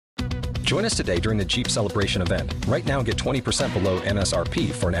Join us today during the Jeep Celebration event. Right now, get 20% below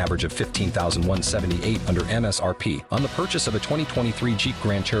MSRP for an average of $15,178 under MSRP on the purchase of a 2023 Jeep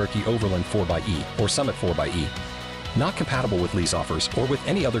Grand Cherokee Overland 4xE or Summit 4xE. Not compatible with lease offers or with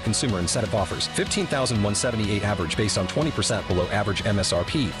any other consumer incentive offers. $15,178 average based on 20% below average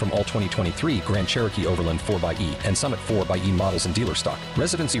MSRP from all 2023 Grand Cherokee Overland 4xE and Summit 4xE models in dealer stock.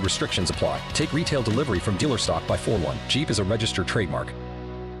 Residency restrictions apply. Take retail delivery from dealer stock by 4/1. Jeep is a registered trademark.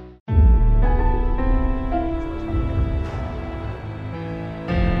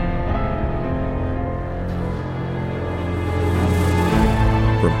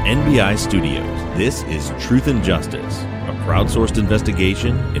 From NBI Studios, this is Truth and Justice, a crowdsourced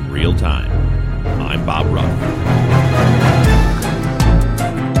investigation in real time. I'm Bob Ruff.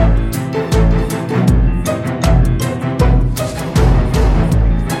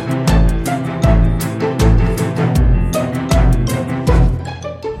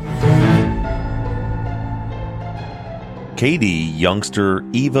 Katie, Youngster,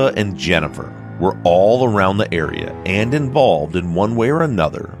 Eva, and Jennifer were all around the area and involved in one way or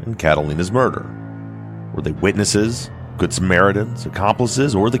another in Catalina's murder. Were they witnesses, good Samaritans,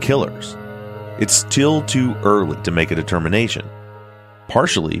 accomplices, or the killers? It's still too early to make a determination,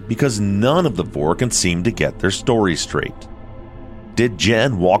 partially because none of the four can seem to get their stories straight. Did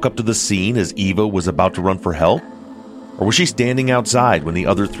Jen walk up to the scene as Eva was about to run for help? Or was she standing outside when the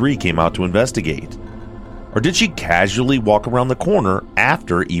other three came out to investigate? Or did she casually walk around the corner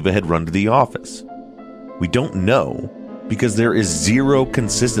after Eva had run to the office? We don't know because there is zero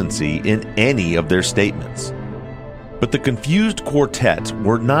consistency in any of their statements. But the confused quartet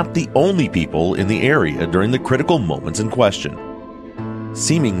were not the only people in the area during the critical moments in question.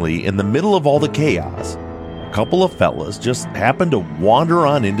 Seemingly in the middle of all the chaos, a couple of fellas just happened to wander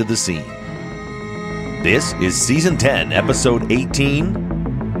on into the scene. This is Season 10, Episode 18,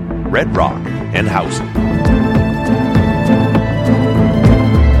 Redrock Howson.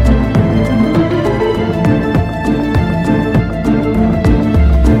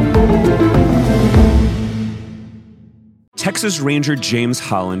 Texas Ranger James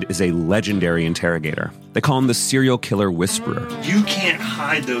Holland is a legendary interrogator. They call him the serial killer whisperer. You can't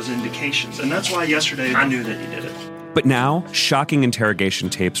hide those indications, and that's why yesterday I knew that he did it. But now, shocking interrogation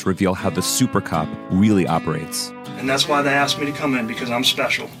tapes reveal how the super cop really operates. And that's why they asked me to come in, because I'm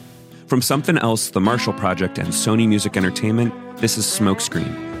special. From Something Else, The Marshall Project, and Sony Music Entertainment, this is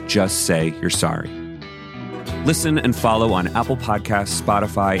Smokescreen. Just say you're sorry. Listen and follow on Apple Podcasts,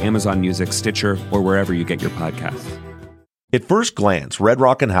 Spotify, Amazon Music, Stitcher, or wherever you get your podcasts. At first glance,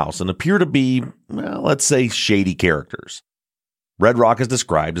 Redrock and Howson appear to be, well, let's say, shady characters. Redrock is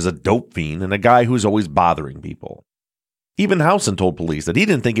described as a dope fiend and a guy who's always bothering people. Even Howson told police that he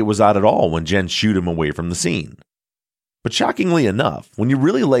didn't think it was odd at all when Jen shooed him away from the scene. But shockingly enough, when you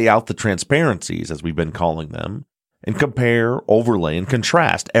really lay out the transparencies, as we've been calling them, and compare, overlay, and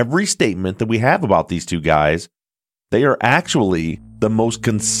contrast every statement that we have about these two guys, they are actually the most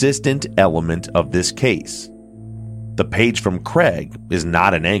consistent element of this case. The page from Craig is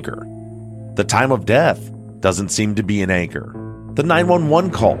not an anchor. The time of death doesn't seem to be an anchor. The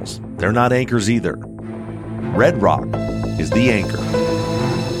 911 calls, they're not anchors either. Redrock is the anchor.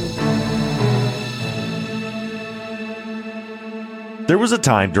 There was a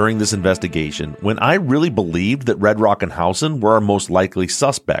time during this investigation when I really believed that Redrock and Howson were our most likely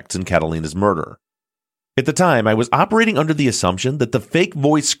suspects in Catalina's murder. At the time, I was operating under the assumption that the fake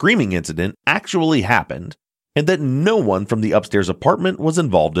voice screaming incident actually happened and that no one from the upstairs apartment was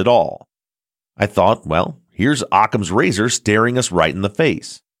involved at all. I thought, well, here's Occam's razor staring us right in the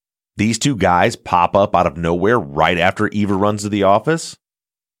face. These two guys pop up out of nowhere right after Eva runs to the office.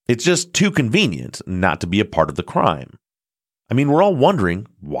 It's just too convenient not to be a part of the crime. I mean, we're all wondering,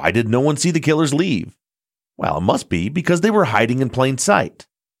 why did no one see the killers leave? Well, it must be because they were hiding in plain sight.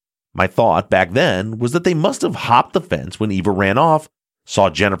 My thought back then was that they must have hopped the fence when Eva ran off,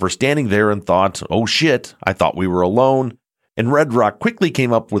 saw Jennifer standing there and thought, oh shit, I thought we were alone, and Redrock quickly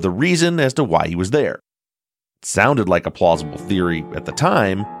came up with a reason as to why he was there. It sounded like a plausible theory at the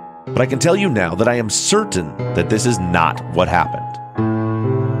time, but I can tell you now that I am certain that this is not what happened.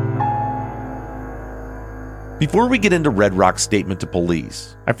 Before we get into Redrock's statement to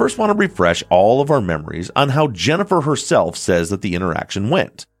police, I first want to refresh all of our memories on how Jennifer herself says that the interaction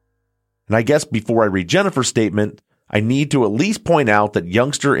went. And I guess before I read Jennifer's statement, I need to at least point out that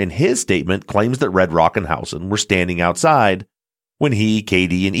Youngster in his statement claims that Redrock and Howson were standing outside when he,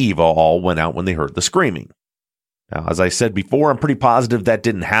 Katie, and Eva all went out when they heard the screaming. Now, as I said before, I'm pretty positive that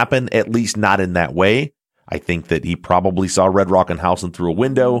didn't happen, at least not in that way. I think that he probably saw Redrock and Howson through a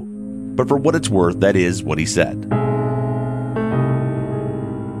window, but for what it's worth, that is what he said.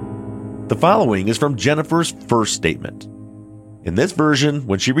 The following is from Jennifer's first statement. In this version,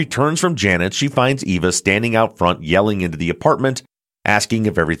 when she returns from Janet's, she finds Eva standing out front yelling into the apartment, asking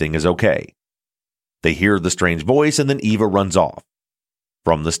if everything is okay. They hear the strange voice and then Eva runs off.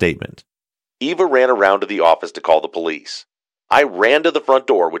 From the statement. Eva ran around to the office to call the police. I ran to the front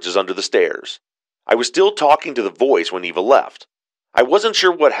door, which is under the stairs. I was still talking to the voice when Eva left. I wasn't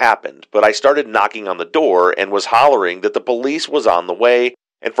sure what happened, but I started knocking on the door and was hollering that the police was on the way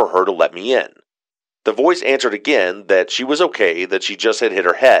and for her to let me in. The voice answered again that she was okay, that she just had hit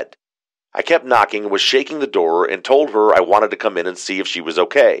her head. I kept knocking and was shaking the door and told her I wanted to come in and see if she was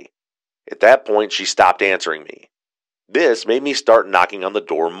okay. At that point, she stopped answering me. This made me start knocking on the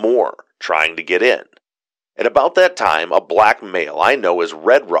door more, trying to get in. At about that time, a black male I know as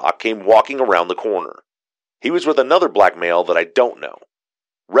Redrock came walking around the corner. He was with another black male that I don't know.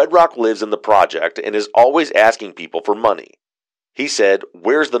 Redrock lives in the project and is always asking people for money. He said,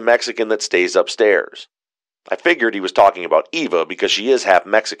 "Where's the Mexican that stays upstairs?" I figured he was talking about Eva because she is half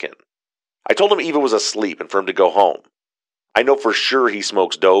Mexican. I told him Eva was asleep and for him to go home. I know for sure he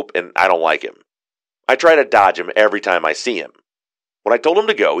smokes dope and I don't like him. I try to dodge him every time I see him. When I told him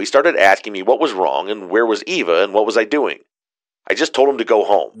to go, he started asking me what was wrong and where was Eva and what was I doing. I just told him to go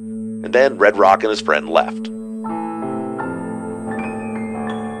home, and then Redrock and his friend left.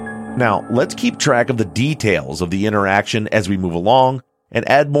 Now, let's keep track of the details of the interaction as we move along and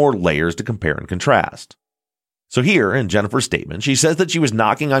add more layers to compare and contrast. So here, in Jennifer's statement, she says that she was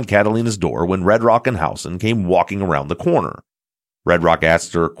knocking on Catalina's door when Redrock and Howson came walking around the corner. Redrock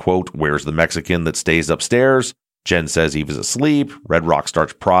asked her, quote, "Where's the Mexican that stays upstairs?" Jen says Eva's asleep. Redrock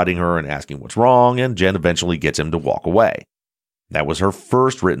starts prodding her and asking what's wrong, and Jen eventually gets him to walk away. That was her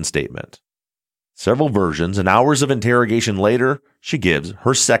first written statement. Several versions and hours of interrogation later, she gives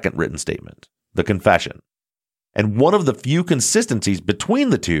her second written statement, the confession. And one of the few consistencies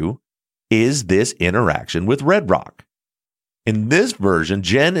between the two is this interaction with Redrock. In this version,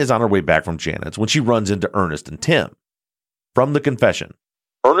 Jen is on her way back from Janet's when she runs into Ernest and Tim. From the confession.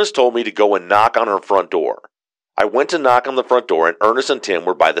 Ernest told me to go and knock on her front door. I went to knock on the front door and Ernest and Tim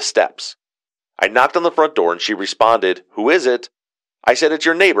were by the steps. I knocked on the front door and she responded, "Who is it?" I said, "It's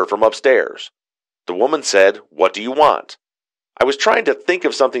your neighbor from upstairs." The woman said, "What do you want?" I was trying to think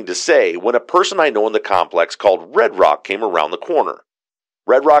of something to say when a person I know in the complex called Redrock came around the corner.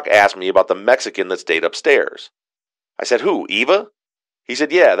 Redrock asked me about the Mexican that stayed upstairs. I said, "Who, Eva?" He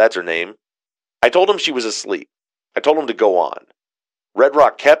said, "Yeah, that's her name." I told him she was asleep. I told him to go on.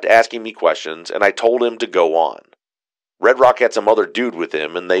 Redrock kept asking me questions, and I told him to go on. Redrock had some other dude with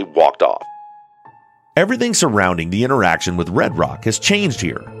him, and they walked off. Everything surrounding the interaction with Redrock has changed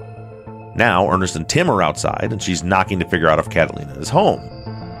here. Now, Ernest and Tim are outside, and she's knocking to figure out if Catalina is home.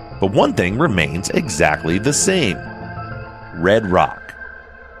 But one thing remains exactly the same. Redrock.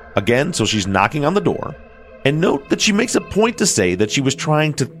 Again, so she's knocking on the door. And note that she makes a point to say that she was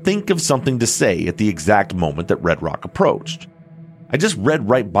trying to think of something to say at the exact moment that Redrock approached. I just read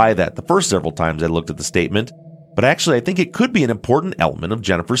right by that the first several times I looked at the statement, but actually I think it could be an important element of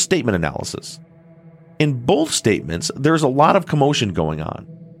Jennifer's statement analysis. In both statements, there's a lot of commotion going on.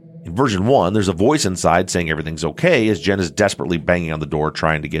 In version 1, there's a voice inside saying everything's okay as Jen is desperately banging on the door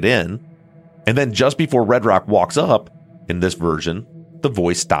trying to get in. And then just before Redrock walks up, in this version, the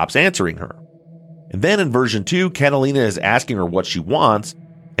voice stops answering her. And then in version 2, Catalina is asking her what she wants,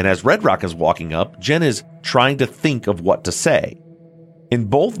 and as Redrock is walking up, Jen is trying to think of what to say. In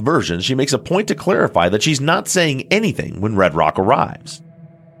both versions, she makes a point to clarify that she's not saying anything when Redrock arrives.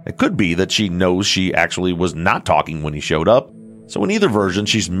 It could be that she knows she actually was not talking when he showed up, so in either version,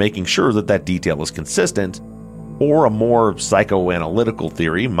 she's making sure that that detail is consistent, or a more psychoanalytical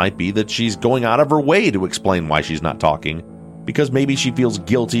theory might be that she's going out of her way to explain why she's not talking, because maybe she feels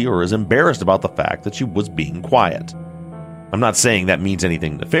guilty or is embarrassed about the fact that she was being quiet. I'm not saying that means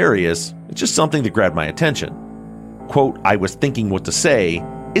anything nefarious, it's just something that grabbed my attention. Quote, "I was thinking what to say,"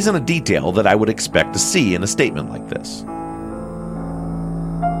 isn't a detail that I would expect to see in a statement like this.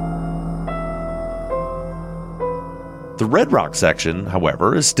 The Redrock section,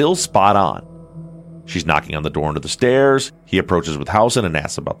 however, is still spot on. She's knocking on the door under the stairs, he approaches with Howson and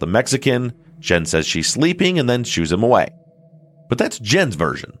asks about the Mexican, Jen says she's sleeping and then shoos him away. But that's Jen's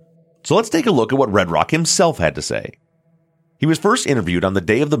version. So let's take a look at what Redrock himself had to say. He was first interviewed on the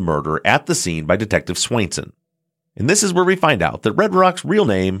day of the murder at the scene by Detective Swainson. And this is where we find out that Redrock's real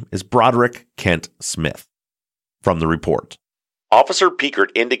name is Broderick Kent Smith. From the report. Officer Peekert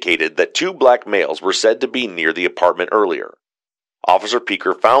indicated that 2 black males were said to be near the apartment earlier. Officer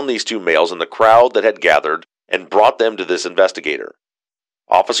Peekert found these 2 males in the crowd that had gathered and brought them to this investigator.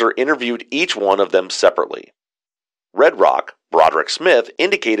 Officer interviewed each one of them separately. Redrock, Broderick Smith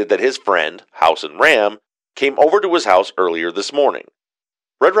indicated that his friend, Howson Ram, came over to his house earlier this morning.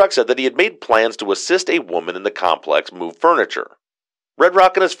 Redrock said that he had made plans to assist a woman in the complex move furniture.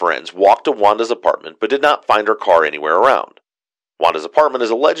 Redrock and his friends walked to Wanda's apartment but did not find her car anywhere around. Wanda's apartment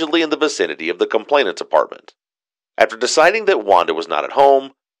is allegedly in the vicinity of the complainant's apartment. After deciding that Wanda was not at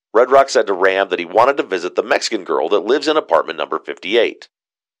home, Redrock said to Ram that he wanted to visit the Mexican girl that lives in apartment number 58.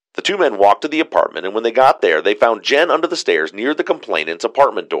 The two men walked to the apartment, and when they got there, they found Jen under the stairs near the complainant's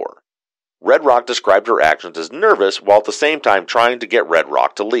apartment door. Redrock described her actions as nervous while at the same time trying to get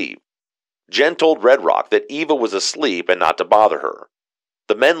Redrock to leave. Jen told Redrock that Eva was asleep and not to bother her.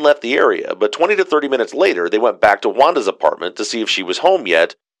 The men left the area, but 20 to 30 minutes later, they went back to Wanda's apartment to see if she was home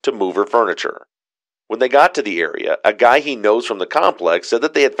yet to move her furniture. When they got to the area, a guy he knows from the complex said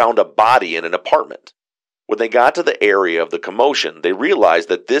that they had found a body in an apartment. When they got to the area of the commotion, they realized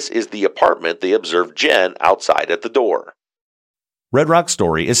that this is the apartment they observed Jen outside at the door. Redrock's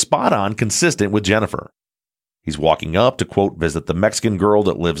story is spot on consistent with Jennifer. He's walking up to, quote, visit the Mexican girl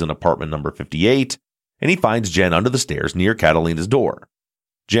that lives in apartment number 58, and he finds Jen under the stairs near Catalina's door.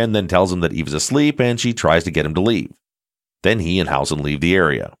 Jen then tells him that Eva's asleep, and she tries to get him to leave. Then he and Howson leave the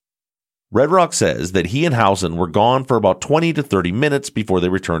area. Redrock says that he and Howson were gone for about 20 to 30 minutes before they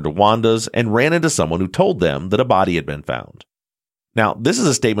returned to Wanda's and ran into someone who told them that a body had been found. Now, this is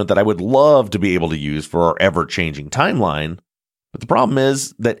a statement that I would love to be able to use for our ever-changing timeline, but the problem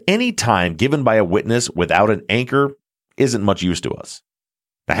is that any time given by a witness without an anchor isn't much use to us.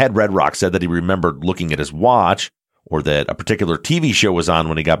 Now, had Redrock said that he remembered looking at his watch, or that a particular TV show was on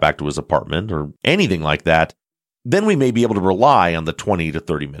when he got back to his apartment, or anything like that, then we may be able to rely on the 20 to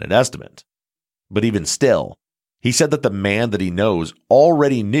 30 minute estimate. But even still, he said that the man that he knows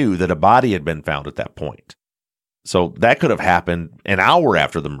already knew that a body had been found at that point. So that could have happened an hour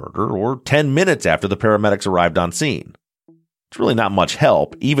after the murder or 10 minutes after the paramedics arrived on scene. It's really not much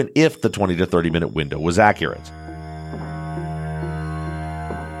help, even if the 20 to 30 minute window was accurate.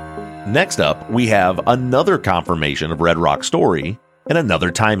 Next up, we have another confirmation of Redrock's story and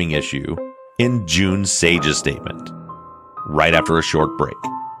another timing issue in June Sage's statement, right after a short break.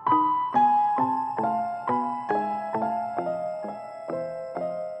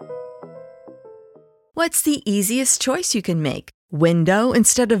 What's the easiest choice you can make? Window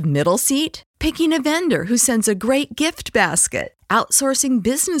instead of middle seat? Picking a vendor who sends a great gift basket? Outsourcing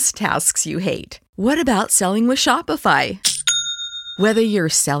business tasks you hate? What about selling with Shopify? Whether you're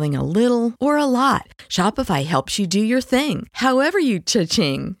selling a little or a lot, Shopify helps you do your thing, however you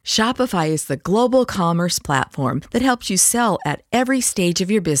cha-ching. Shopify is the global commerce platform that helps you sell at every stage of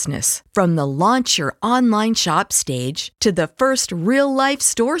your business. From the launch your online shop stage to the first real-life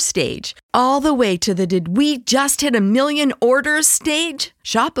store stage, all the way to the did we just hit 1 million orders stage.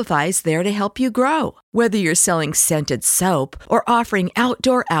 Shopify's there to help you grow. Whether you're selling scented soap or offering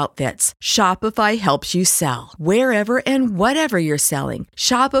outdoor outfits, Shopify helps you sell. Wherever and whatever you're selling,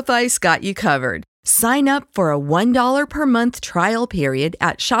 Shopify's got you covered. Sign up for a $1 per month trial period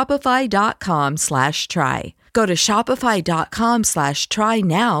at shopify.com/try. Go to shopify.com/try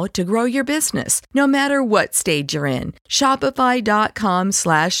now to grow your business, no matter what stage you're in.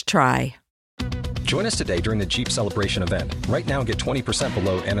 Shopify.com/try. Join us today during the Jeep Celebration event. Right now, get 20%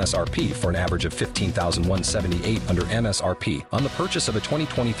 below MSRP for an average of $15,178 under MSRP on the purchase of a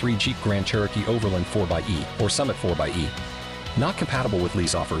 2023 Jeep Grand Cherokee Overland 4xE or Summit 4xE. Not compatible with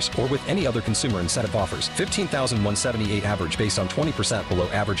lease offers or with any other consumer incentive offers. $15,178 average based on 20% below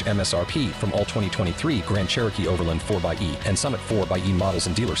average MSRP from all 2023 Grand Cherokee Overland 4xE and Summit 4xE models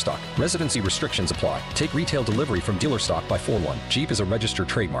in dealer stock. Residency restrictions apply. Take retail delivery from dealer stock by 4/1. Jeep is a registered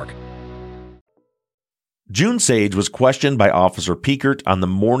trademark. June Sage was questioned by Officer Piekert on the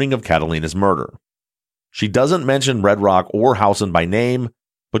morning of Catalina's murder. She doesn't mention Redrock or Howson by name,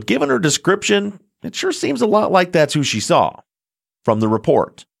 but given her description, it sure seems a lot like that's who she saw. From the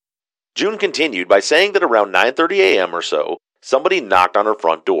report, June continued by saying that around 9:30 a.m. or so, somebody knocked on her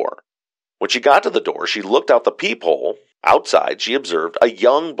front door. When she got to the door, she looked out the peephole. Outside, she observed a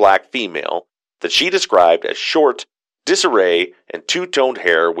young black female that she described as short, disarray, and two-toned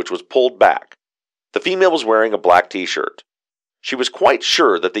hair which was pulled back. The female was wearing a black t-shirt. She was quite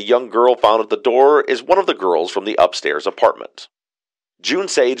sure that the young girl found at the door is one of the girls from the upstairs apartment. June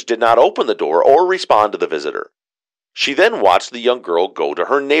Sage did not open the door or respond to the visitor. She then watched the young girl go to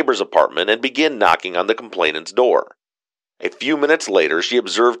her neighbor's apartment and begin knocking on the complainant's door. A few minutes later, she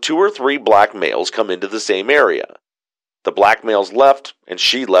observed 2 or 3 black males come into the same area. The black males left, and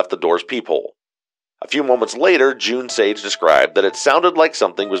she left the door's peephole. A few moments later, June Sage described that it sounded like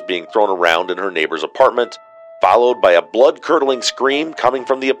something was being thrown around in her neighbor's apartment, followed by a blood-curdling scream coming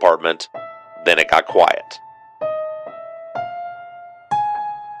from the apartment. Then it got quiet.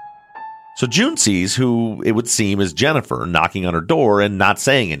 So June sees who it would seem is Jennifer knocking on her door and not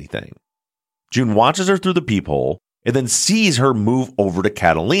saying anything. June watches her through the peephole and then sees her move over to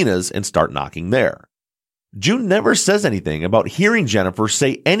Catalina's and start knocking there. June never says anything about hearing Jennifer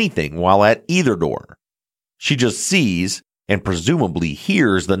say anything while at either door. She just sees and presumably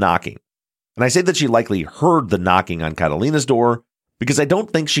hears the knocking. And I say that she likely heard the knocking on Catalina's door because I don't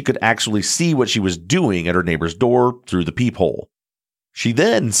think she could actually see what she was doing at her neighbor's door through the peephole. She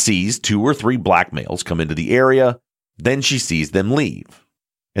then sees 2 or 3 black males come into the area, then she sees them leave.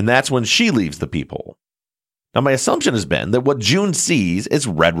 And that's when she leaves the peephole. Now, my assumption has been that what June sees is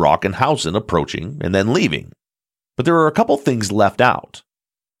Redrock and Howson approaching and then leaving. But there are a couple things left out.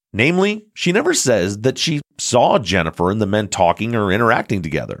 Namely, she never says that she saw Jennifer and the men talking or interacting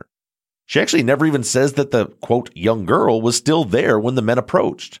together. She actually never even says that the, quote, young girl was still there when the men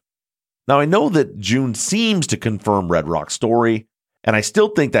approached. Now, I know that June seems to confirm Redrock's story, and I still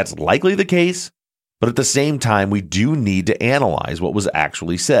think that's likely the case, but at the same time, we do need to analyze what was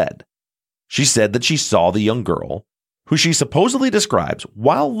actually said. She said that she saw the young girl, who she supposedly describes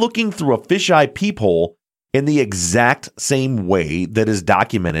while looking through a fisheye peephole in the exact same way that is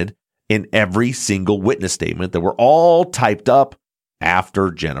documented in every single witness statement that were all typed up after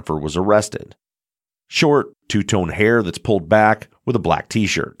Jennifer was arrested. Short, two-tone hair that's pulled back with a black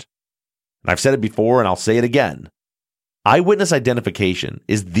t-shirt. And I've said it before and I'll say it again. Eyewitness identification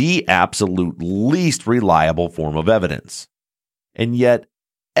is the absolute least reliable form of evidence. And yet,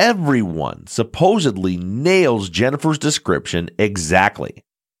 everyone supposedly nails Jennifer's description exactly.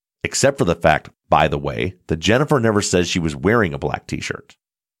 Except for the fact, by the way, that Jennifer never says she was wearing a black t-shirt.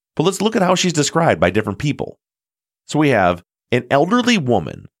 But let's look at how she's described by different people. So we have an elderly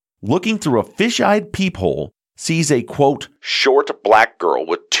woman looking through a fish-eyed peephole sees a, quote, short black girl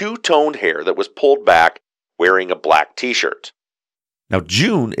with two-toned hair that was pulled back wearing a black t-shirt. Now,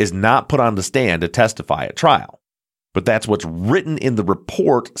 June is not put on the stand to testify at trial, but that's what's written in the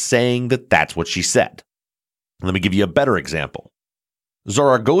report saying that that's what she said. Let me give you a better example.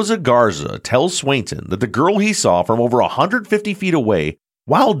 Zaragoza Garza tells Swainson that the girl he saw from over 150 feet away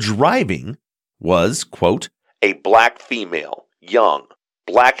while driving was, quote, a black female, young,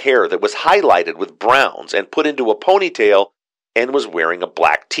 black hair that was highlighted with browns and put into a ponytail and was wearing a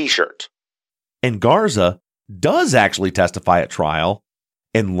black t-shirt. And Garza does actually testify at trial,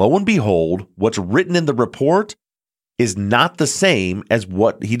 and lo and behold, what's written in the report is not the same as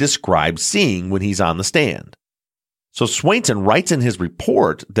what he describes seeing when he's on the stand. So Swainson writes in his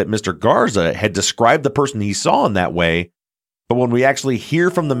report that Mr. Garza had described the person he saw in that way, but when we actually hear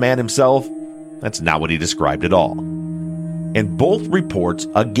from the man himself, that's not what he described at all. And both reports,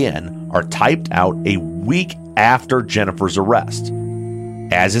 again, are typed out a week after Jennifer's arrest,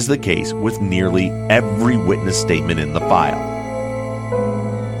 as is the case with nearly every witness statement in the file.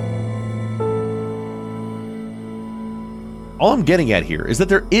 All I'm getting at here is that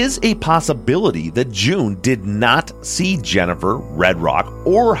there is a possibility that June did not see Jennifer, Redrock,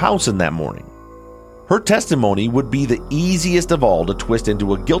 or Howson that morning. Her testimony would be the easiest of all to twist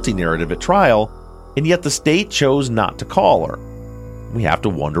into a guilty narrative at trial, and yet the state chose not to call her. We have to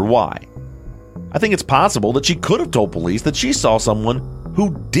wonder why. I think it's possible that she could have told police that she saw someone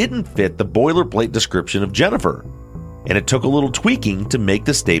who didn't fit the boilerplate description of Jennifer, and it took a little tweaking to make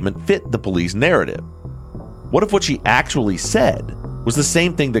the statement fit the police narrative. What if what she actually said was the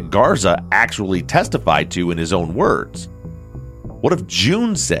same thing that Garza actually testified to in his own words? What if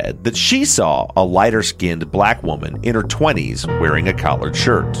June said that she saw a lighter-skinned black woman in her 20s wearing a collared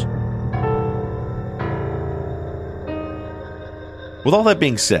shirt? With all that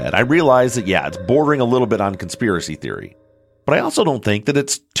being said, I realize that, it's bordering a little bit on conspiracy theory. But I also don't think that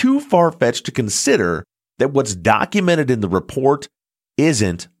it's too far-fetched to consider that what's documented in the report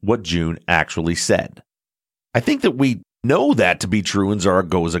isn't what June actually said. I think that we know that to be true in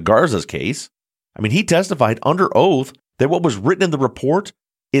Zaragoza Garza's case. I mean, he testified under oath that what was written in the report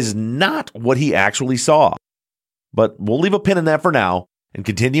is not what he actually saw. But we'll leave a pin in that for now and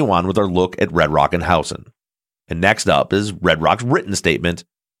continue on with our look at Redrock and Howson. And next up is Redrock's written statement,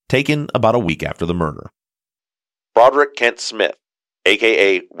 taken about a week after the murder. Broderick Kent Smith,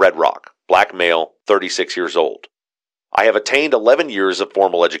 a.k.a. Redrock, black male, 36 years old. I have attained 11 years of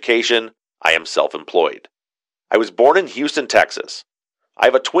formal education. I am self-employed. I was born in Houston, Texas. I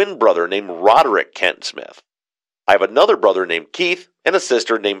have a twin brother named Roderick Kent Smith. I have another brother named Keith and a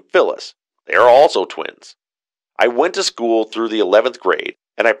sister named Phyllis. They are also twins. I went to school through the 11th grade,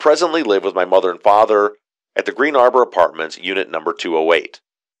 and I presently live with my mother and father at the Green Arbor Apartments, unit number 208.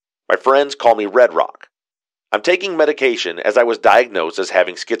 My friends call me Redrock. I'm taking medication as I was diagnosed as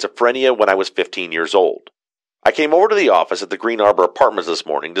having schizophrenia when I was 15 years old. I came over to the office at the Green Arbor Apartments this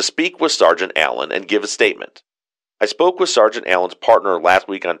morning to speak with Sergeant Allen and give a statement. I spoke with Sergeant Allen's partner last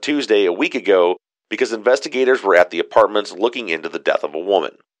week on Tuesday, a week ago, because investigators were at the apartments looking into the death of a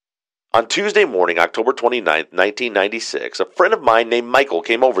woman. On Tuesday morning, October 29, 1996, a friend of mine named Michael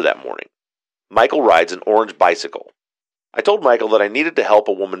came over that morning. Michael rides an orange bicycle. I told Michael that I needed to help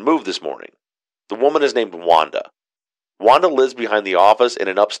a woman move this morning. The woman is named Wanda. Wanda lives behind the office in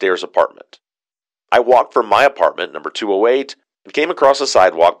an upstairs apartment. I walked from my apartment, number 208, and came across a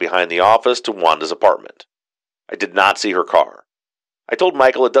sidewalk behind the office to Wanda's apartment. I did not see her car. I told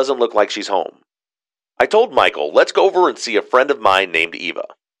Michael it doesn't look like she's home. I told Michael, let's go over and see a friend of mine named Eva.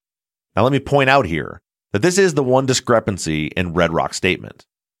 Now let me point out here that this is the one discrepancy in Redrock's statement.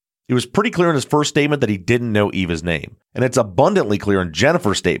 It was pretty clear in his first statement that he didn't know Eva's name, and it's abundantly clear in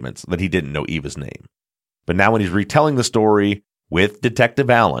Jennifer's statements that he didn't know Eva's name. But now when he's retelling the story with Detective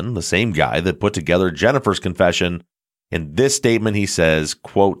Allen, the same guy that put together Jennifer's confession, in this statement he says,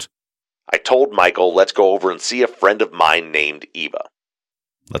 quote, I told Michael, let's go over and see a friend of mine named Eva.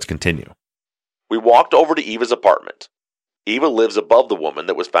 Let's continue. We walked over to Eva's apartment. Eva lives above the woman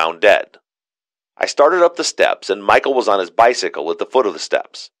that was found dead. I started up the steps and Michael was on his bicycle at the foot of the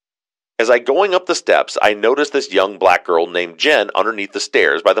steps. As I going up the steps, I noticed this young black girl named Jen underneath the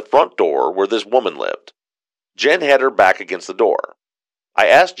stairs by the front door where this woman lived. Jen had her back against the door. I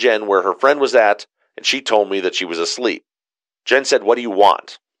asked Jen where her friend was at, and she told me that she was asleep. Jen said, what do you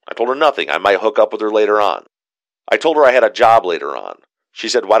want? I told her nothing. I might hook up with her later on. I told her I had a job later on. She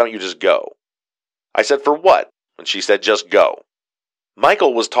said, why don't you just go? I said, for what? And she said, just go.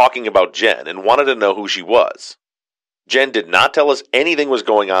 Michael was talking about Jen and wanted to know who she was. Jen did not tell us anything was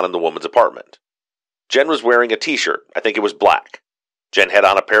going on in the woman's apartment. Jen was wearing a t-shirt. I think it was black. Jen had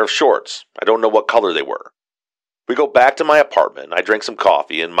on a pair of shorts. I don't know what color they were. We go back to my apartment. I drank some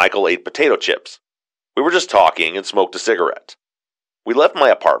coffee and Michael ate potato chips. We were just talking and smoked a cigarette. We left my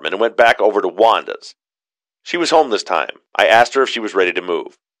apartment and went back over to Wanda's. She was home this time. I asked her if she was ready to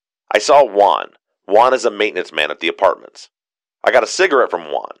move. I saw Juan. Juan is a maintenance man at the apartments. I got a cigarette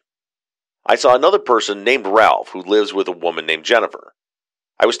from Juan. I saw another person named Ralph who lives with a woman named Jennifer.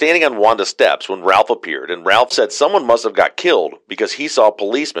 I was standing on Wanda's steps when Ralph appeared, and Ralph said someone must have got killed because he saw a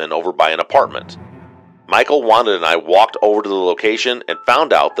policeman over by an apartment. Michael, Wanda, and I walked over to the location and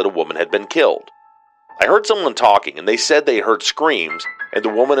found out that a woman had been killed. I heard someone talking, and they said they heard screams, and the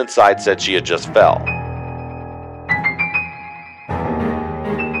woman inside said she had just fell.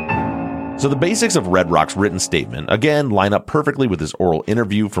 So the basics of Redrock's written statement, again, line up perfectly with his oral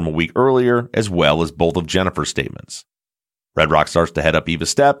interview from a week earlier, as well as both of Jennifer's statements. Redrock starts to head up Eva's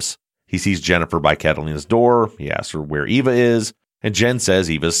steps. He sees Jennifer by Catalina's door. He asks her where Eva is, and Jen says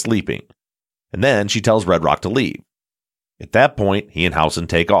Eva's sleeping. And then she tells Redrock to leave. At that point, he and Howson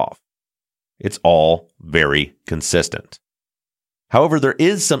take off. It's all very consistent. However, there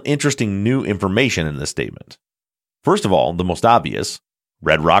is some interesting new information in this statement. First of all, the most obvious,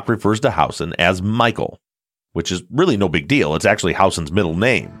 Redrock refers to Howson as Michael, which is really no big deal. It's actually Howson's middle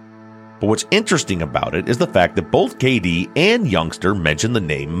name. But what's interesting about it is the fact that both KD and Youngster mention the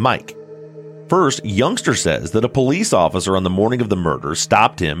name Mike. First, Youngster says that a police officer on the morning of the murder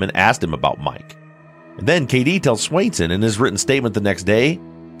stopped him and asked him about Mike. And then KD tells Swainson in his written statement the next day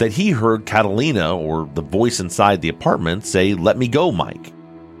that he heard Catalina, or the voice inside the apartment, say, "Let me go, Mike."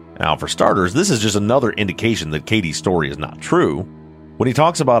 Now, for starters, this is just another indication that KD's story is not true. When he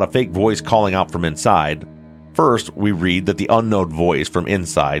talks about a fake voice calling out from inside, first, we read that the unknown voice from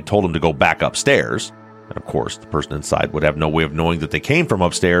inside told him to go back upstairs. And of course, the person inside would have no way of knowing that they came from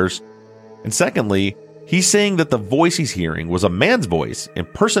upstairs. And secondly, he's saying that the voice he's hearing was a man's voice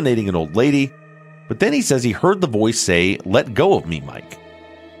impersonating an old lady, but then he says he heard the voice say, "Let go of me, Mike."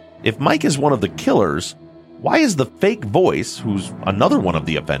 If Mike is one of the killers, why is the fake voice, who's another one of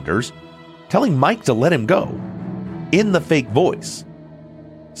the offenders, telling Mike to let him go? In the fake voice.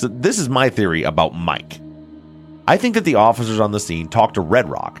 So this is my theory about Mike. I think that the officers on the scene talked to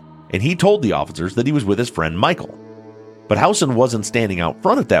Redrock, and he told the officers that he was with his friend Michael. But Howson wasn't standing out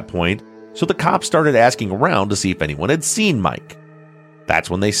front at that point, so the cops started asking around to see if anyone had seen Mike. That's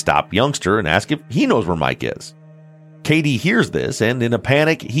when they stopped Youngster and asked if he knows where Mike is. KD hears this, and in a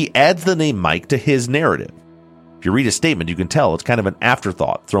panic, he adds the name Mike to his narrative. If you read his statement, you can tell it's kind of an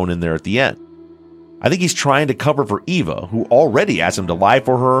afterthought thrown in there at the end. I think he's trying to cover for Eva, who already asked him to lie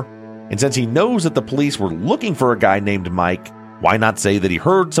for her, and since he knows that the police were looking for a guy named Mike, why not say that he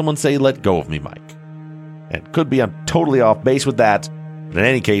heard someone say, "Let go of me, Mike"? And could be I'm totally off base with that, but in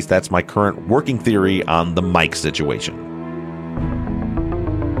any case, that's my current working theory on the Mike situation.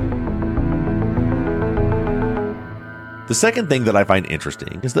 The second thing that I find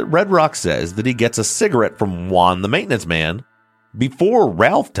interesting is that Redrock says that he gets a cigarette from Juan, the maintenance man, before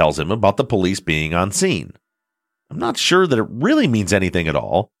Ralph tells him about the police being on scene. I'm not sure that it really means anything at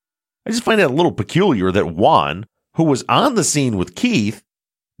all. I just find it a little peculiar that Juan, who was on the scene with Keith,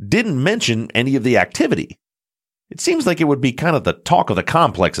 didn't mention any of the activity. It seems like it would be kind of the talk of the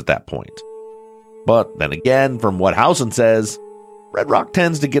complex at that point. But then again, from what Howson says, Redrock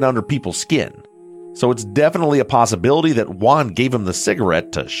tends to get under people's skin. So it's definitely a possibility that Juan gave him the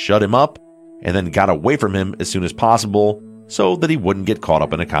cigarette to shut him up and then got away from him as soon as possible so that he wouldn't get caught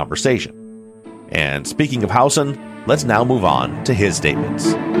up in a conversation. And speaking of Howson, let's now move on to his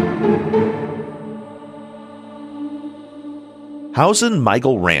statements. Howson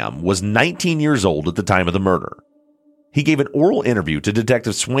Michael Ram was 19 years old at the time of the murder. He gave an oral interview to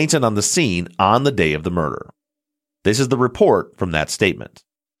Detective Swainson on the scene on the day of the murder. This is the report from that statement.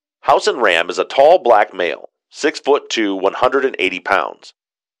 Howson Ram is a tall black male, 6'2", 180 pounds,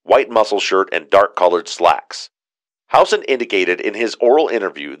 white muscle shirt and dark-colored slacks. Howson indicated in his oral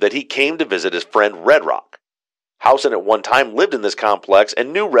interview that he came to visit his friend Redrock. Howson at one time lived in this complex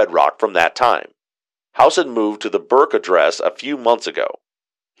and knew Redrock from that time. Howson moved to the Burke address a few months ago.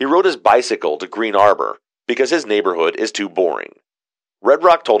 He rode his bicycle to Green Arbor because his neighborhood is too boring.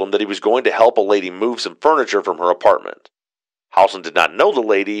 Redrock told him that he was going to help a lady move some furniture from her apartment. Howson did not know the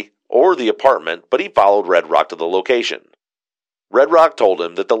lady or the apartment, but he followed Redrock to the location. Redrock told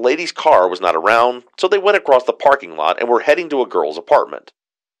him that the lady's car was not around, so they went across the parking lot and were heading to a girl's apartment.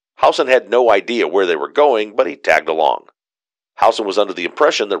 Howson had no idea where they were going, but he tagged along. Howson was under the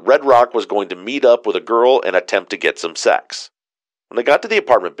impression that Redrock was going to meet up with a girl and attempt to get some sex. When they got to the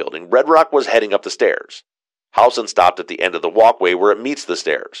apartment building, Redrock was heading up the stairs. Howson stopped at the end of the walkway where it meets the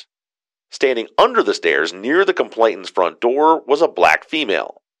stairs. Standing under the stairs near the complainant's front door was a black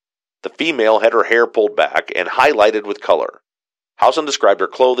female. The female had her hair pulled back and highlighted with color. Howson described her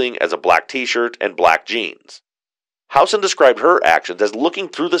clothing as a black t-shirt and black jeans. Howson described her actions as looking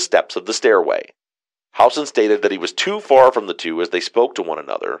through the steps of the stairway. Howson stated that he was too far from the two as they spoke to one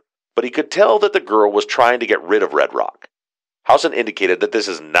another, but he could tell that the girl was trying to get rid of Redrock. Howson indicated that this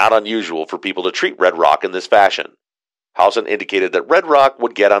is not unusual for people to treat Redrock in this fashion. Howson indicated that Redrock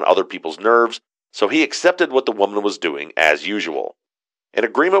would get on other people's nerves, so he accepted what the woman was doing as usual. An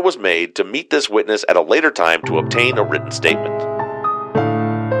agreement was made to meet this witness at a later time to obtain a written statement.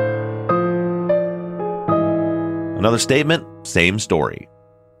 Another statement, same story.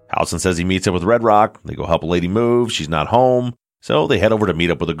 Howson says he meets up with Redrock. They go help a lady move. She's not home, so they head over to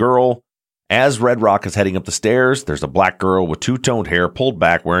meet up with a girl. As Redrock is heading up the stairs, there's a black girl with two-toned hair pulled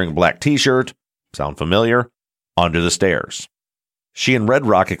back wearing a black t-shirt. Sound familiar? Under the stairs. She and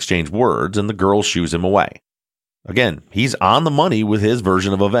Redrock exchange words, and the girl shoos him away. Again, he's on the money with his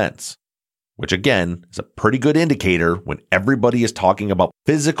version of events, which again is a pretty good indicator when everybody is talking about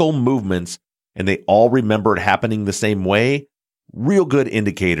physical movements and they all remember it happening the same way. Real good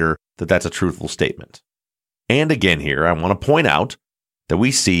indicator that that's a truthful statement. And again here, I want to point out that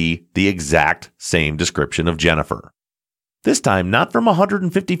we see the exact same description of Jennifer. This time, not from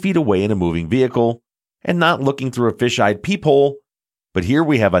 150 feet away in a moving vehicle, and not looking through a fish-eyed peephole, but here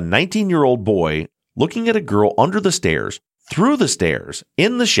we have a 19-year-old boy looking at a girl under the stairs, through the stairs,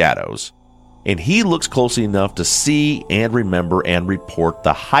 in the shadows, and he looks closely enough to see and remember and report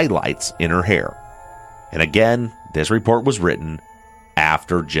the highlights in her hair. And again, this report was written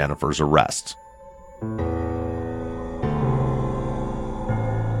after Jennifer's arrest.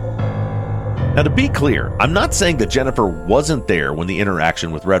 Now, to be clear, I'm not saying that Jennifer wasn't there when the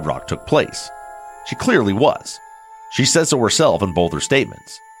interaction with Redrock took place. She clearly was. She says so herself in both her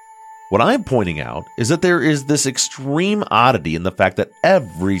statements. What I'm pointing out is that there is this extreme oddity in the fact that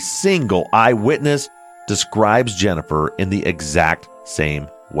every single eyewitness describes Jennifer in the exact same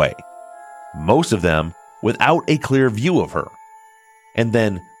way. Most of them without a clear view of her. And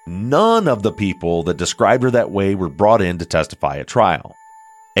then none of the people that described her that way were brought in to testify at trial.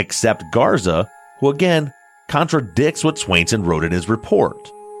 Except Garza, who again contradicts what Swainson wrote in his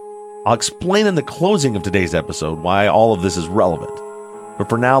report. I'll explain in the closing of today's episode why all of this is relevant. But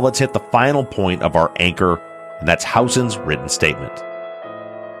for now, let's hit the final point of our anchor, and that's Howson's written statement.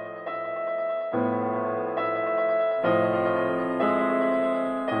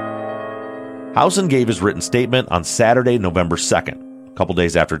 Howson gave his written statement on Saturday, November 2nd, a couple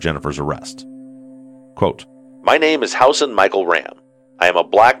days after Jennifer's arrest. Quote, "My name is Howson Michael Ram. I am a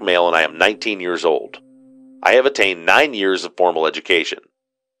black male and I am 19 years old. I have attained 9 years of formal education.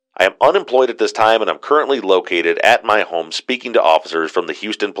 I am unemployed at this time and I'm currently located at my home speaking to officers from the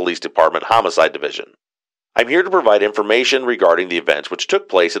Houston Police Department Homicide Division. I'm here to provide information regarding the events which took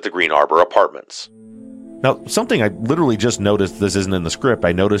place at the Green Arbor Apartments. Now, something I literally just noticed, this isn't in the script,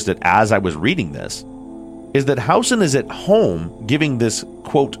 I noticed it as I was reading this, is that Howson is at home giving this,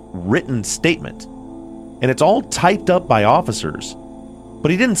 quote, written statement. And it's all typed up by officers,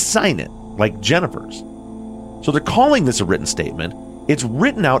 but he didn't sign it, like Jennifer's. So they're calling this a written statement. It's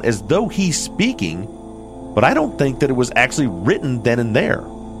written out as though he's speaking, but I don't think that it was actually written then and there.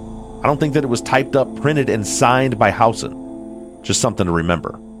 I don't think that it was typed up, printed, and signed by Howson. Just something to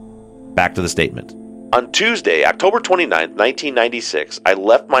remember. Back to the statement. On Tuesday, October 29th, 1996, I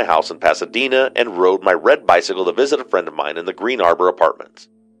left my house in Pasadena and rode my red bicycle to visit a friend of mine in the Green Arbor apartments.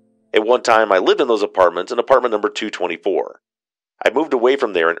 At one time, I lived in those apartments in apartment number 224. I moved away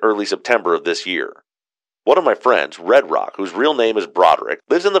from there in early September of this year. One of my friends, Redrock, whose real name is Broderick,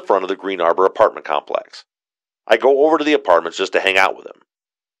 lives in the front of the Green Arbor apartment complex. I go over to the apartments just to hang out with him.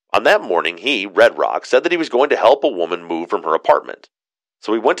 On that morning, he, Redrock, said that he was going to help a woman move from her apartment.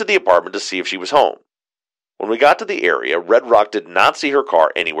 So we went to the apartment to see if she was home. When we got to the area, Redrock did not see her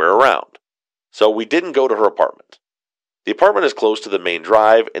car anywhere around. So we didn't go to her apartment. The apartment is close to the main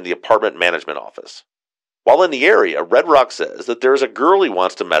drive and the apartment management office. While in the area, Redrock says that there is a girl he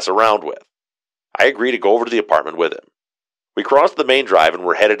wants to mess around with. I agree to go over to the apartment with him. We crossed the main drive and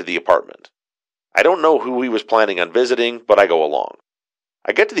we're headed to the apartment. I don't know who he was planning on visiting, but I go along.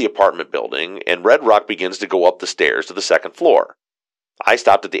 I get to the apartment building, and Redrock begins to go up the stairs to the second floor. I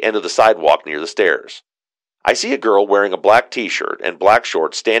stopped at the end of the sidewalk near the stairs. I see a girl wearing a black t-shirt and black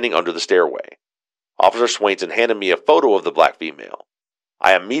shorts standing under the stairway. Officer Swainson handed me a photo of the black female.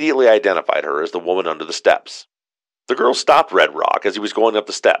 I immediately identified her as the woman under the steps. The girl stopped Redrock as he was going up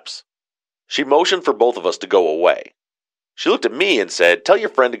the steps. She motioned for both of us to go away. She looked at me and said, "Tell your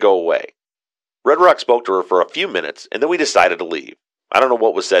friend to go away." Redrock spoke to her for a few minutes, and then we decided to leave. I don't know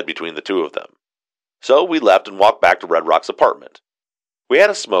what was said between the two of them. So we left and walked back to Redrock's apartment. We had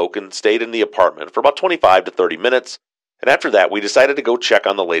a smoke and stayed in the apartment for about 25 to 30 minutes, and after that we decided to go check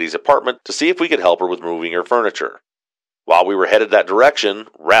on the lady's apartment to see if we could help her with moving her furniture. While we were headed that direction,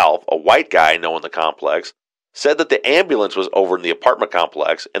 Ralph, a white guy known in the complex, said that the ambulance was over in the apartment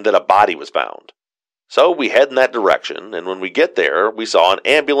complex and that a body was found. So we head in that direction, and when we get there, we saw an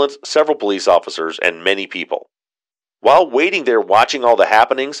ambulance, several police officers, and many people. While waiting there watching all the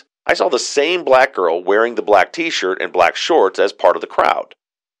happenings, I saw the same black girl wearing the black t-shirt and black shorts as part of the crowd.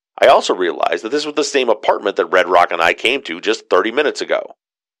 I also realized that this was the same apartment that Redrock and I came to just 30 minutes ago.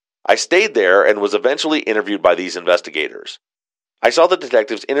 I stayed there and was eventually interviewed by these investigators. I saw the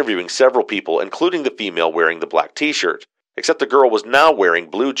detectives interviewing several people, including the female wearing the black t-shirt, except the girl was now wearing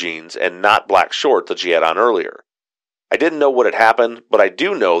blue jeans and not black shorts that she had on earlier. I didn't know what had happened, but I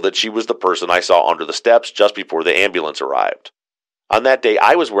do know that she was the person I saw under the steps just before the ambulance arrived. On that day,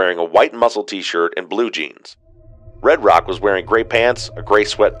 I was wearing a white muscle t-shirt and blue jeans. Redrock was wearing gray pants, a gray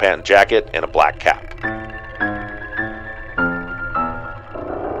sweatpant jacket, and a black cap.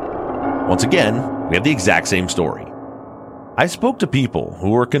 Once again, we have the exact same story. I spoke to people who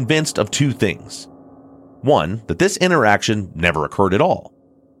were convinced of two things. One, that this interaction never occurred at all,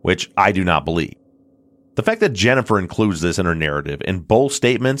 which I do not believe. The fact that Jennifer includes this in her narrative in both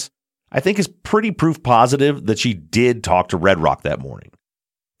statements, I think is pretty proof positive that she did talk to Redrock that morning.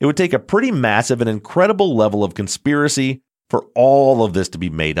 It would take a pretty massive and incredible level of conspiracy for all of this to be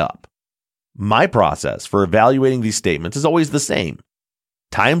made up. My process for evaluating these statements is always the same.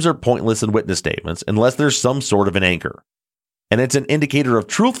 Times are pointless in witness statements unless there's some sort of an anchor. And it's an indicator of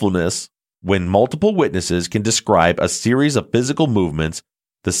truthfulness when multiple witnesses can describe a series of physical movements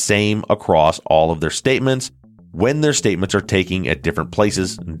the same across all of their statements when their statements are taken at different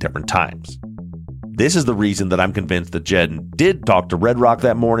places and different times. This is the reason that I'm convinced that Jen did talk to Redrock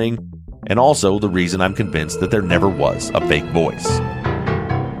that morning, and also the reason I'm convinced that there never was a fake voice.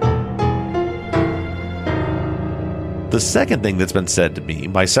 The second thing that's been said to me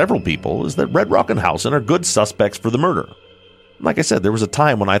by several people is that Redrock and Howson are good suspects for the murder. Like I said, there was a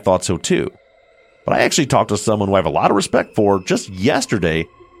time when I thought so too. But I actually talked to someone who I have a lot of respect for just yesterday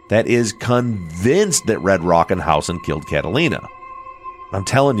that is convinced that Redrock and Howson killed Catalina. I'm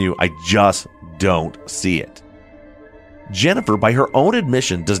telling you, I just don't see it. Jennifer, by her own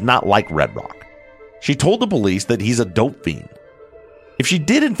admission, does not like Redrock. She told the police that he's a dope fiend. If she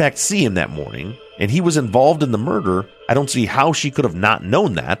did in fact see him that morning, and he was involved in the murder, I don't see how she could have not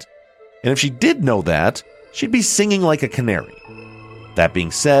known that. And if she did know that, she'd be singing like a canary. That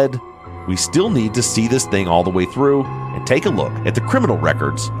being said, we still need to see this thing all the way through and take a look at the criminal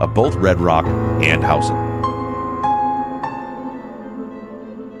records of both Redrock and Howson.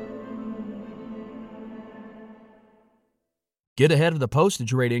 Get ahead of the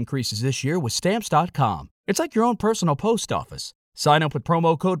postage rate increases this year with Stamps.com. It's like your own personal post office. Sign up with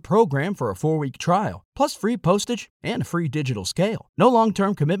promo code PROGRAM for a 4-week trial, plus free postage and a free digital scale. No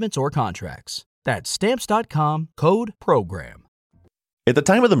long-term commitments or contracts. That's Stamps.com, code PROGRAM. At the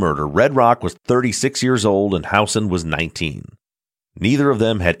time of the murder, Redrock was 36 years old and Howson was 19. Neither of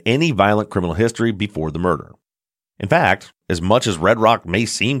them had any violent criminal history before the murder. In fact, as much as Redrock may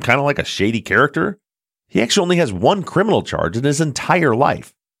seem kind of like a shady character, he actually only has one criminal charge in his entire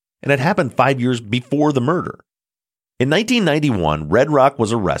life, and it happened 5 years before the murder. In 1991, Redrock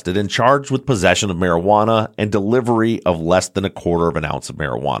was arrested and charged with possession of marijuana and delivery of less than 1/4 ounce of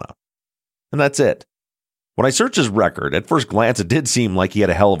marijuana. And that's it. When I searched his record, at first glance it did seem like he had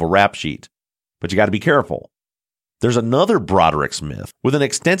a hell of a rap sheet. But you got to be careful. There's another Broderick Smith with an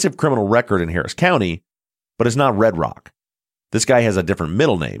extensive criminal record in Harris County, but it's not Redrock. This guy has a different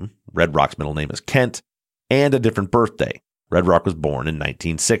middle name. Redrock's middle name is Kent, and a different birthday. Redrock was born in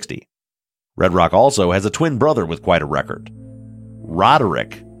 1960. Redrock also has a twin brother with quite a record.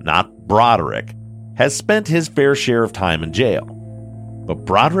 Roderick, not Broderick, has spent his fair share of time in jail. But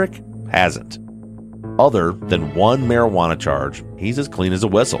Broderick hasn't. Other than one marijuana charge, he's as clean as a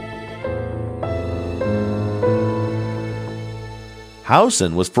whistle.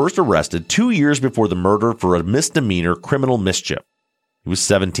 Howson was first arrested 2 years before the murder for a misdemeanor criminal mischief. He was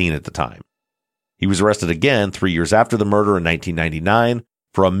 17 at the time. He was arrested again 3 years after the murder in 1999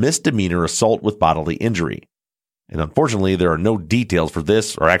 for a misdemeanor assault with bodily injury. And unfortunately, there are no details for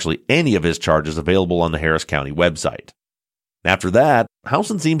this or actually any of his charges available on the Harris County website. After that,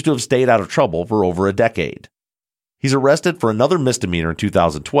 Howson seems to have stayed out of trouble for over a decade. He's arrested for another misdemeanor in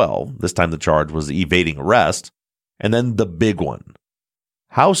 2012. This time the charge was evading arrest. And then the big one.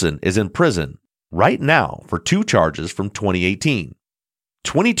 Howson is in prison right now for 2 charges from 2018.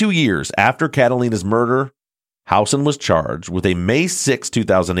 22 years after Catalina's murder, Howson was charged with a May 6,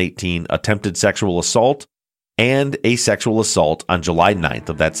 2018 attempted sexual assault and a sexual assault on July 9th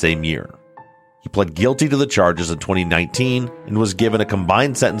of that same year. He pled guilty to the charges in 2019 and was given a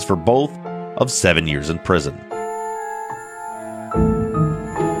combined sentence for both of 7 years in prison.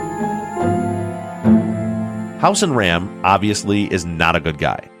 Howson Ram obviously is not a good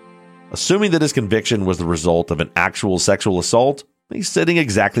guy. Assuming that his conviction was the result of an actual sexual assault, he's sitting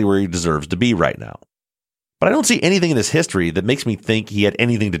exactly where he deserves to be right now. But I don't see anything in his history that makes me think he had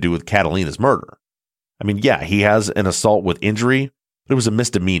anything to do with Catalina's murder. I mean, yeah, he has an assault with injury, but it was a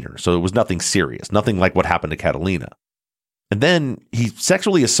misdemeanor, so it was nothing serious, nothing like what happened to Catalina. And then he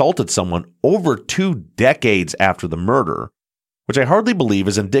sexually assaulted someone over 2 decades after the murder, which I hardly believe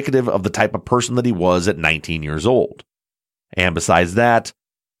is indicative of the type of person that he was at 19 years old. And besides that,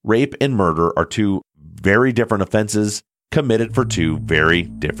 rape and murder are 2 very different offenses committed for 2 very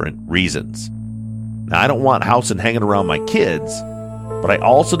different reasons. Now, I don't want Howson hanging around my kids, but I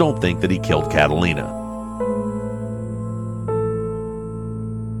also don't think that he killed Catalina.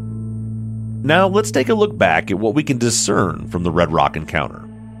 Now, let's take a look back at what we can discern from the Redrock encounter.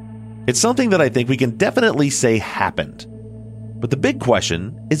 It's something that I think we can definitely say happened. But the big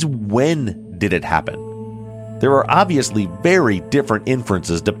question is, when did it happen? There are obviously very different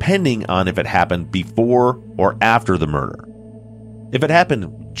inferences depending on if it happened before or after the murder. If it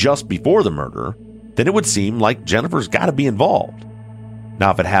happened just before the murder, then it would seem like Jennifer's got to be involved.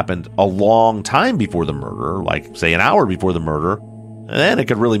 Now, if it happened a long time before the murder, like say an hour before the murder, then it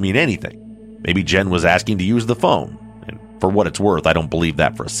could really mean anything. Maybe Jen was asking to use the phone. And for what it's worth, I don't believe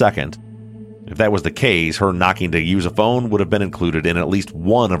that for a second. If that was the case, her knocking to use a phone would have been included in at least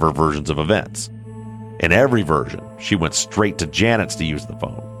one of her versions of events. In every version, she went straight to Janet's to use the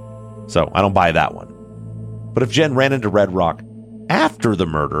phone. So I don't buy that one. But if Jen ran into Redrock after the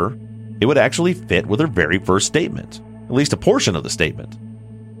murder, it would actually fit with her very first statement, at least a portion of the statement.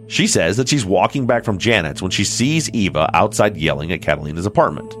 She says that she's walking back from Janet's when she sees Eva outside yelling at Catalina's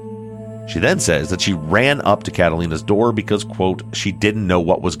apartment. She then says that she ran up to Catalina's door because, quote, she didn't know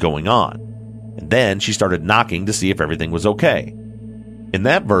what was going on. And then she started knocking to see if everything was okay. In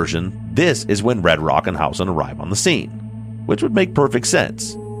that version, this is when Redrock and Howson arrive on the scene, which would make perfect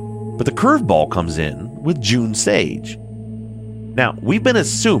sense. But the curveball comes in with June Sage. Now, we've been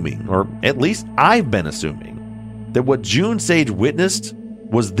assuming, or at least I've been assuming, that what June Sage witnessed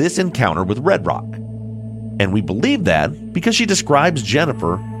was this encounter with Redrock. And we believe that because she describes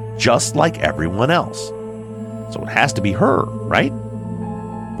Jennifer just like everyone else. So it has to be her, right?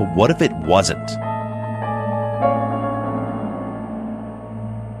 But what if it wasn't?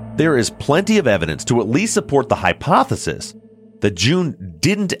 There is plenty of evidence to at least support the hypothesis that June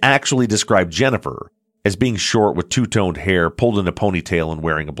didn't actually describe Jennifer as being short with two-toned hair pulled in a ponytail and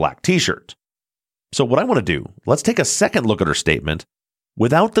wearing a black t-shirt. So what I want to do, let's take a second look at her statement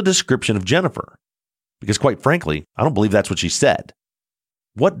without the description of Jennifer. Because quite frankly, I don't believe that's what she said.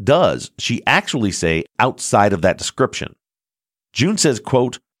 What does she actually say outside of that description? June says,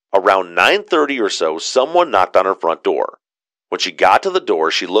 quote, around 9:30 or so, someone knocked on her front door. When she got to the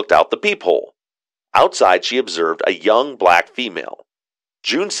door, she looked out the peephole. Outside, she observed a young black female.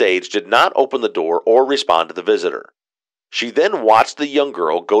 June Sage did not open the door or respond to the visitor. She then watched the young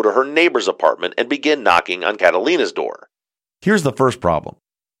girl go to her neighbor's apartment and begin knocking on Catalina's door. Here's the first problem.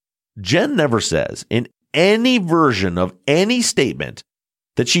 Jen never says in any version of any statement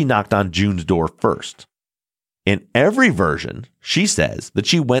that she knocked on June's door first. In every version, she says that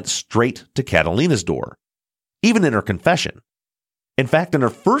she went straight to Catalina's door, even in her confession. In fact, in her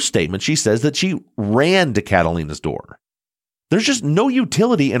first statement, she says that she ran to Catalina's door. There's just no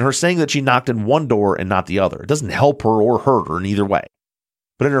utility in her saying that she knocked in one door and not the other. It doesn't help her or hurt her in either way.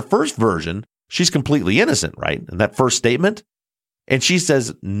 But in her first version, she's completely innocent, right? In that first statement. And she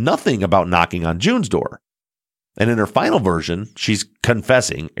says nothing about knocking on June's door. And in her final version, she's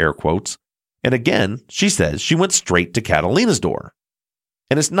confessing, air quotes. And again, she says she went straight to Catalina's door.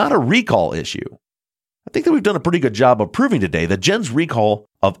 And it's not a recall issue. I think that we've done a pretty good job of proving today that Jen's recall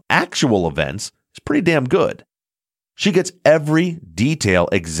of actual events is pretty damn good. She gets every detail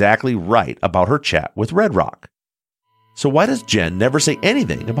exactly right about her chat with Redrock. So why does Jen never say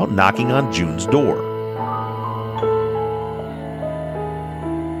anything about knocking on June's door?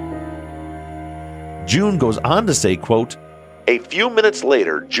 June goes on to say, quote, a few minutes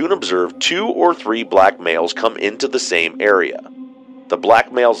later, June observed 2 or 3 black males come into the same area. The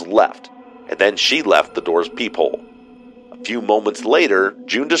black males left, and then she left the door's peephole. A few moments later,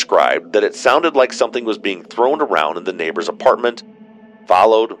 June described that it sounded like something was being thrown around in the neighbor's apartment,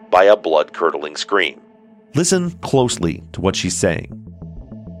 followed by a blood-curdling scream. Listen closely to what she's saying.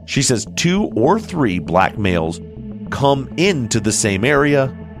 She says 2 or 3 black males come into the same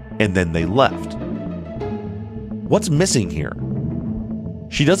area, and then they left. What's missing here?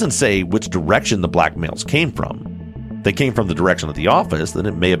 She doesn't say which direction the black males came from. If they came from the direction of the office, then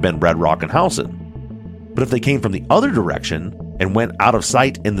it may have been Redrock and Howson. But if they came from the other direction and went out of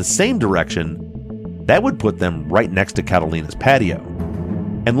sight in the same direction, that would put them right next to Catalina's patio.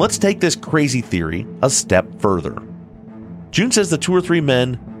 And let's take this crazy theory a step further. June says the 2 or 3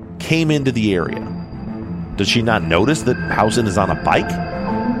 men came into the area. Does she not notice that Howson is on a bike?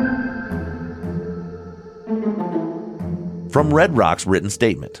 From Redrock's written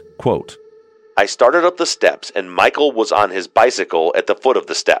statement, quote, I started up the steps and Michael was on his bicycle at the foot of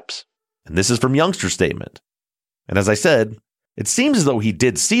the steps. And this is from Youngster's statement. And as I said, it seems as though he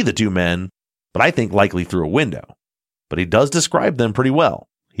did see the 2 men, but I think likely through a window. But he does describe them pretty well.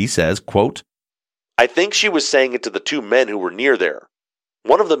 He says, quote, I think she was saying it to the 2 men who were near there.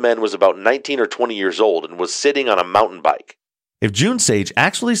 One of the men was about 19 or 20 years old and was sitting on a mountain bike. If June Sage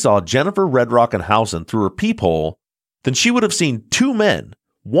actually saw Jennifer Redrock and Howson through her peephole, then she would have seen 2 men,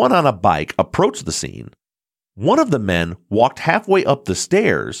 one on a bike, approach the scene. One of the men walked halfway up the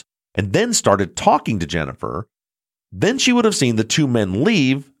stairs and then started talking to Jennifer. Then she would have seen the 2 men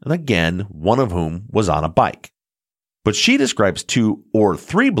leave, and again, one of whom was on a bike. But she describes 2 or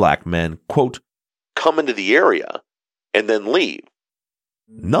 3 black men, quote, come into the area and then leave.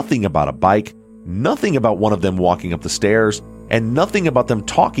 Nothing about a bike, nothing about one of them walking up the stairs, and nothing about them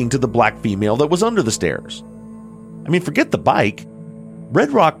talking to the black female that was under the stairs. I mean, forget the bike.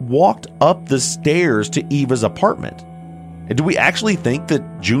 Redrock walked up the stairs to Eva's apartment. And do we actually think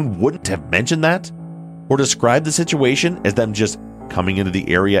that June wouldn't have mentioned that? Or described the situation as them just coming into the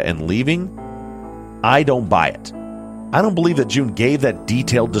area and leaving? I don't buy it. I don't believe that June gave that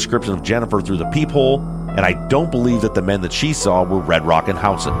detailed description of Jennifer through the peephole, and I don't believe that the men that she saw were Redrock and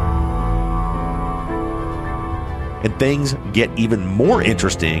Howson. And things get even more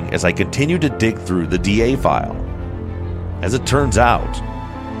interesting as I continue to dig through the DA file. As it turns out,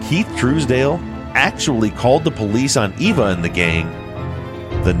 Keith Truesdale actually called the police on Eva and the gang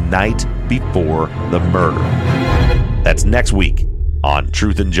the night before the murder. That's next week on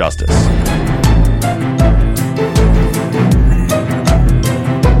Truth and Justice.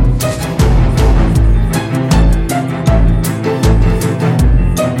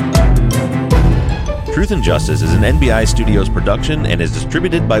 Truth and Justice is an NBI Studios production and is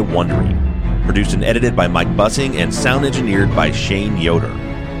distributed by Wondery. Produced and edited by Mike Bussing and sound engineered by Shane Yoder.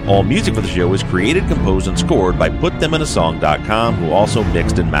 All music for the show is created, composed, and scored by PutThemInASong.com, who also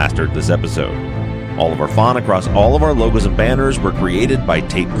mixed and mastered this episode. All of our font across all of our logos and banners were created by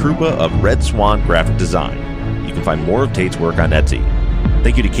Tate Krupa of Red Swan Graphic Design. You can find more of Tate's work on Etsy.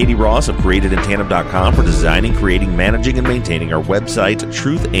 Thank you to Katie Ross of CreatedInTandem.com for designing, creating, managing, and maintaining our website,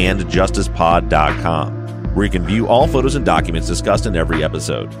 TruthAndJusticePod.com, where you can view all photos and documents discussed in every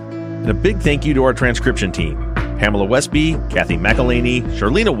episode. And a big thank you to our transcription team: Pamela Westby, Kathy McElhaney,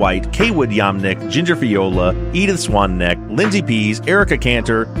 Charlena White, Kaywood Yomnick, Ginger Fiola, Edith Swanneck, Lindsay Pease, Erica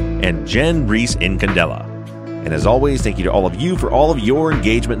Cantor, and Jen Reese Incandela. And as always, thank you to all of you for all of your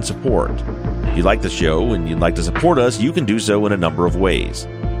engagement and support. If you like the show and you'd like to support us, you can do so in a number of ways.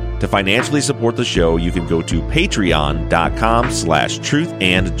 To financially support the show, you can go to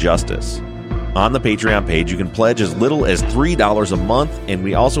patreon.com/truthandjustice. On the Patreon page, you can pledge as little as $3 a month, and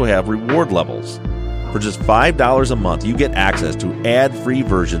we also have reward levels. For just $5 a month, you get access to ad-free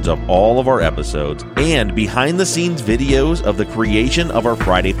versions of all of our episodes and behind-the-scenes videos of the creation of our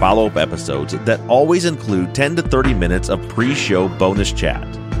Friday follow-up episodes that always include 10 to 30 minutes of pre-show bonus chat.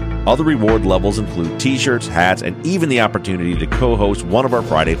 Other reward levels include t-shirts, hats, and even the opportunity to co-host one of our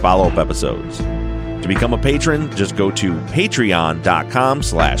Friday follow-up episodes. To become a patron, just go to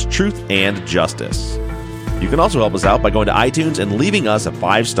patreon.com/truthandjustice. You can also help us out by going to iTunes and leaving us a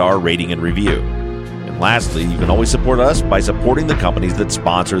 5-star rating and review. And lastly, you can always support us by supporting the companies that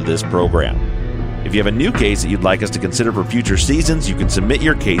sponsor this program. If you have a new case that you'd like us to consider for future seasons, you can submit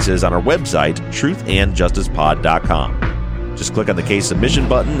your cases on our website, truthandjusticepod.com. Just click on the case submission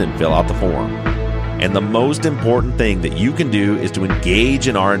button and fill out the form. And the most important thing that you can do is to engage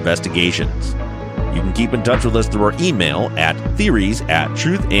in our investigations. You can keep in touch with us through our email at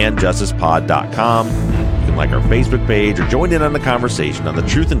theories@truthandjusticepod.com. You can like our Facebook page or join in on the conversation on the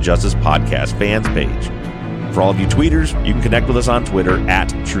Truth and Justice Podcast fans page. For all of you tweeters, you can connect with us on Twitter at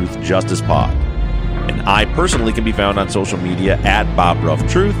TruthJusticePod. And I personally can be found on social media at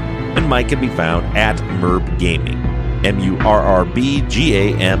BobRuffTruth, and Mike can be found at MurbGaming,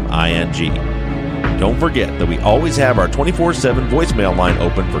 MURRBGAMING. Don't forget that we always have our 24/7 voicemail line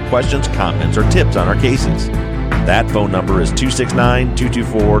open for questions, comments, or tips on our cases. That phone number is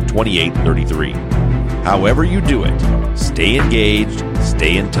 269-224-2833. However you do it, stay engaged,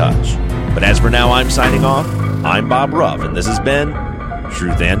 stay in touch. But as for now, I'm signing off. I'm Bob Ruff, and this has been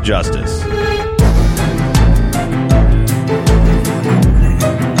Truth and Justice.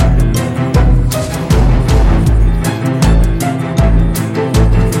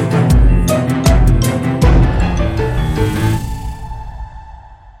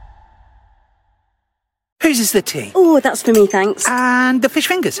 Whose is the tea? Oh, that's for me, thanks. And the fish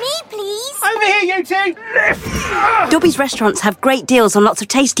fingers? Me, please. Over here, you two! Dobby's restaurants have great deals on lots of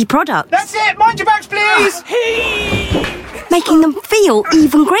tasty products. That's it! Mind your backs, please! Making them feel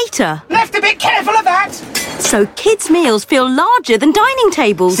even greater. Left a bit, careful of that! So kids' meals feel larger than dining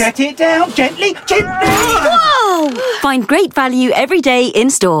tables. Set it down, gently, gently! Whoa! Find great value every day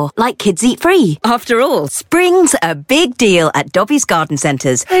in-store, like Kids Eat Free. After all, spring's a big deal at Dobby's Garden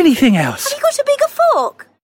Centres. Anything else? Have you got a bigger fork?